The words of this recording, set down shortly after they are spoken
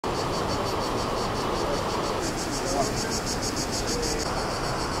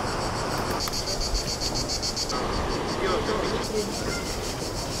You've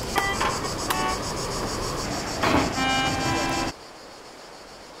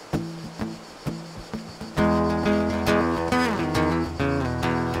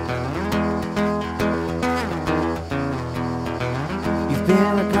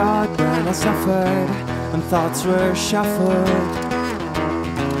been a god when I suffered and thoughts were shuffled,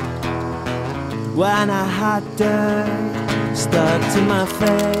 when I had dirt stuck to my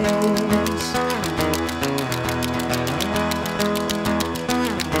face.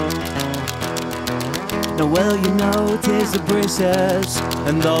 Now will you notice the bruises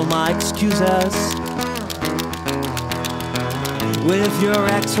and all my excuses? With your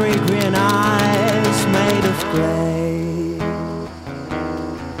x-ray green eyes made of grey.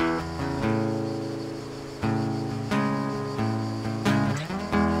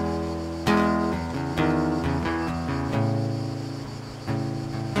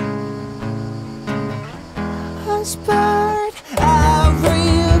 Spared every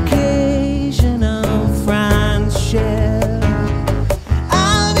occasional friendship.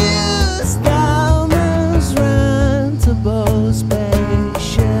 I've used them as rentable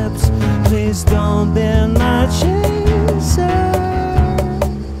spaceships. Please don't be my chaser.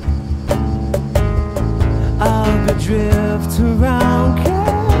 I'll be drift around Kepler.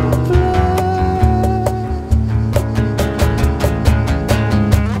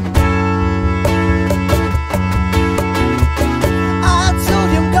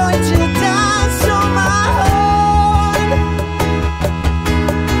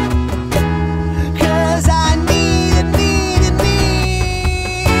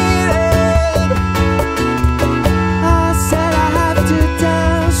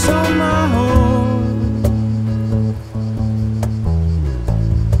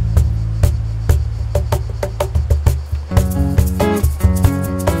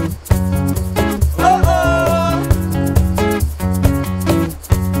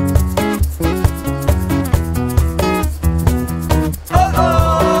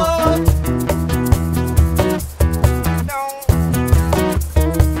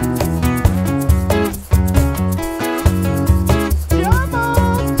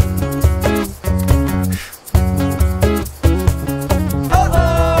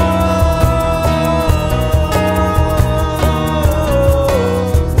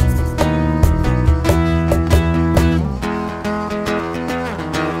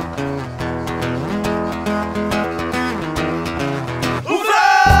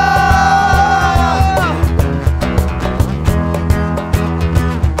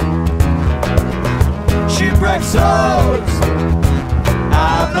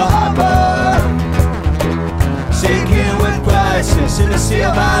 In a sea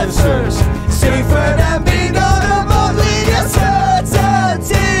of answers, safer than being